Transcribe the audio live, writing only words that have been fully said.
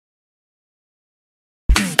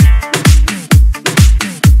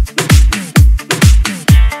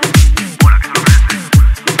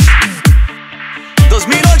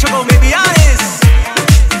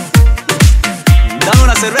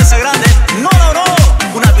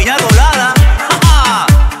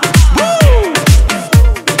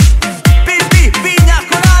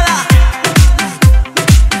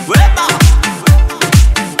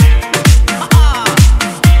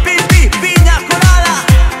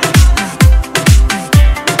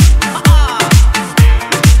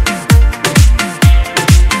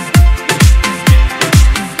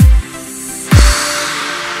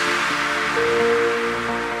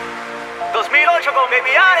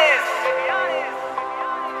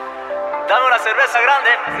Dame una cerveza grande.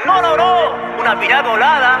 No, no, no. Una piña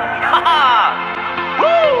colada.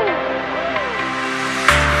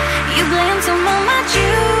 You blend some of my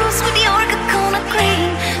juice with your coconut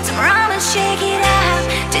cream. Some rum and shake it out,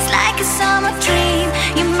 tastes like a summer dream.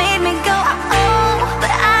 You made me go, oh, but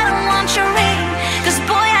I don't want your ring. Cause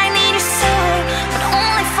boy, I need your soul, but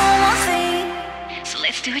only for one thing. So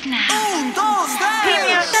let's do it now. 1, 2,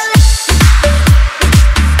 3.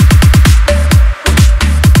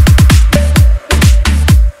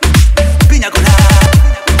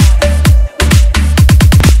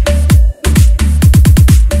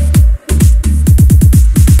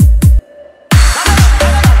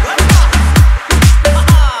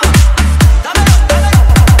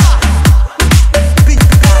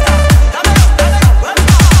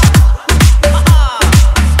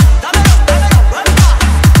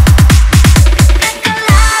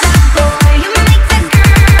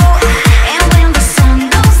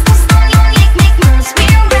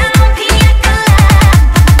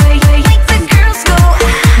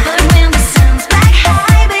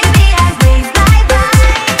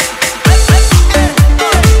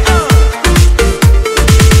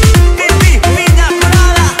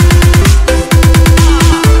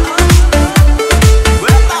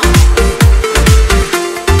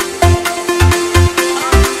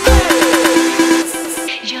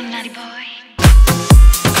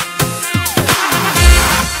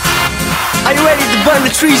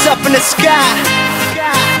 Trees up in the sky.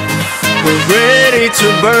 We're ready to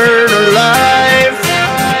burn alive.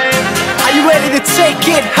 Are you ready to take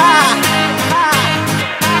it high?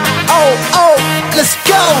 Oh, oh, let's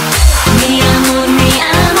go. Mi amor,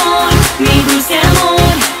 mi dulce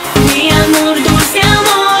amor, mi amor, dulce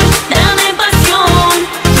amor, dame pasión,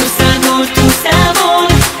 tu sabor,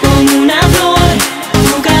 como una flor,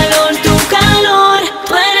 tu calor,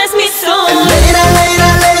 tú eres mi sol. Leyra, Leyra,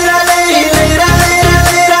 Leyra, Leyra, Leyra,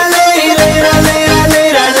 Leyra, Leyra, Leyra,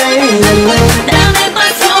 Leyra, Leyra, dame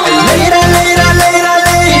pasión. Leyra, Leyra, Leyra,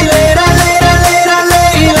 Leyra, Leyra, Leyra, Leyra,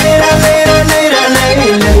 Leyra, Leyra, Leyra, Leyra,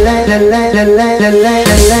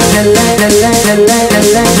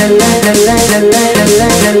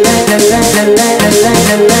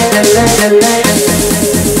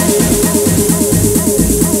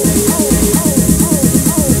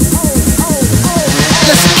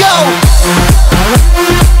 let's go.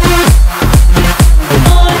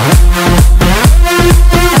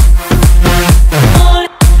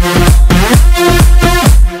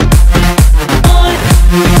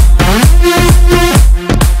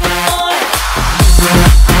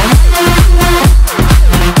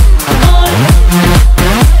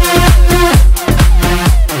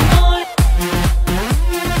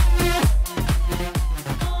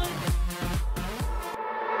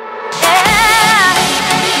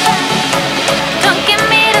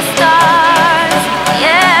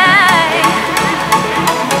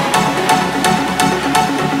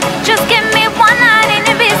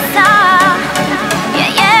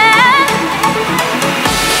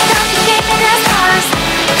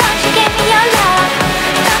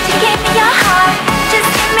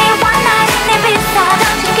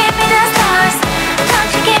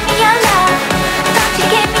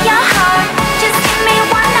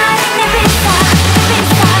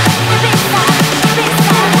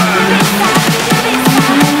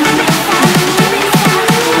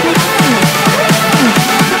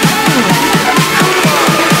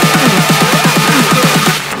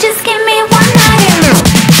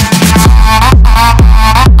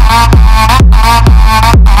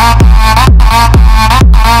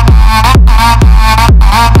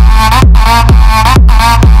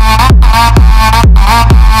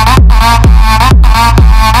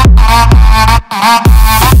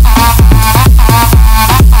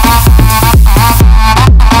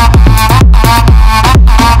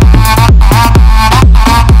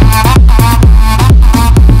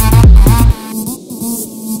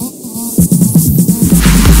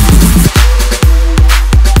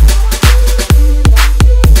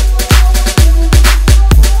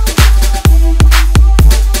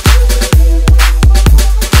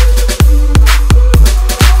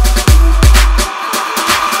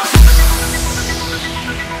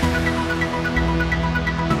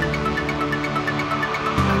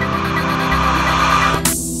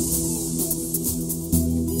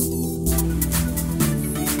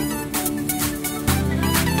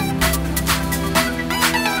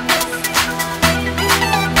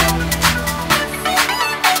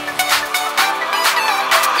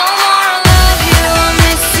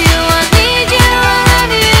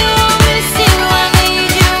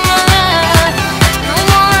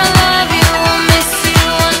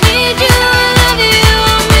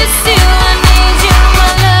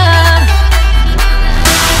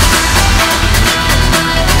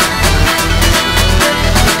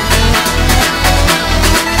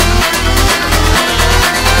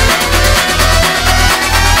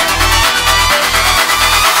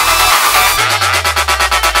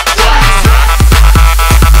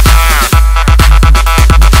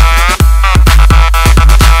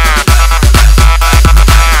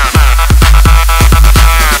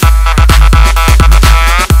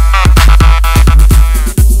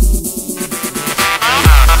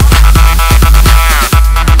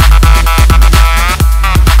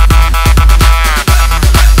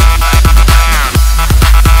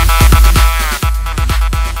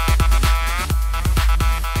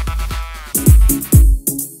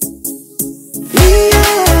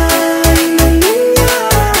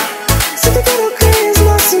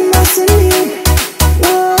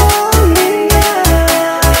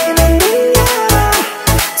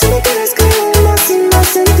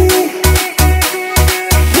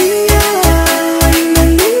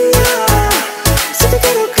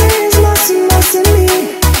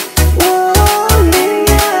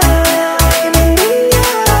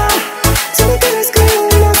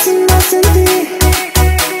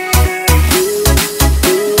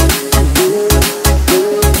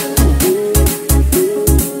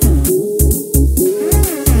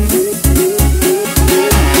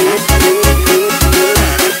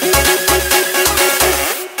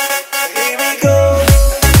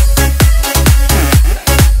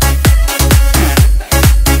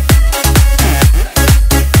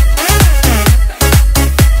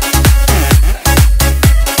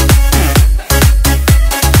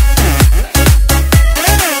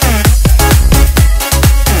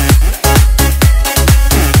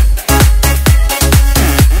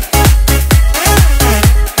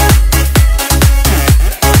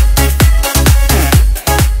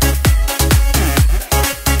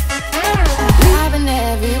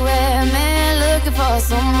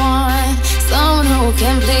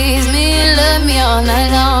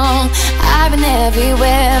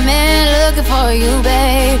 for you,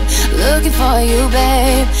 babe. Looking for you,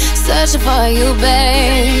 babe. Searching for you,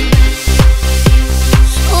 babe.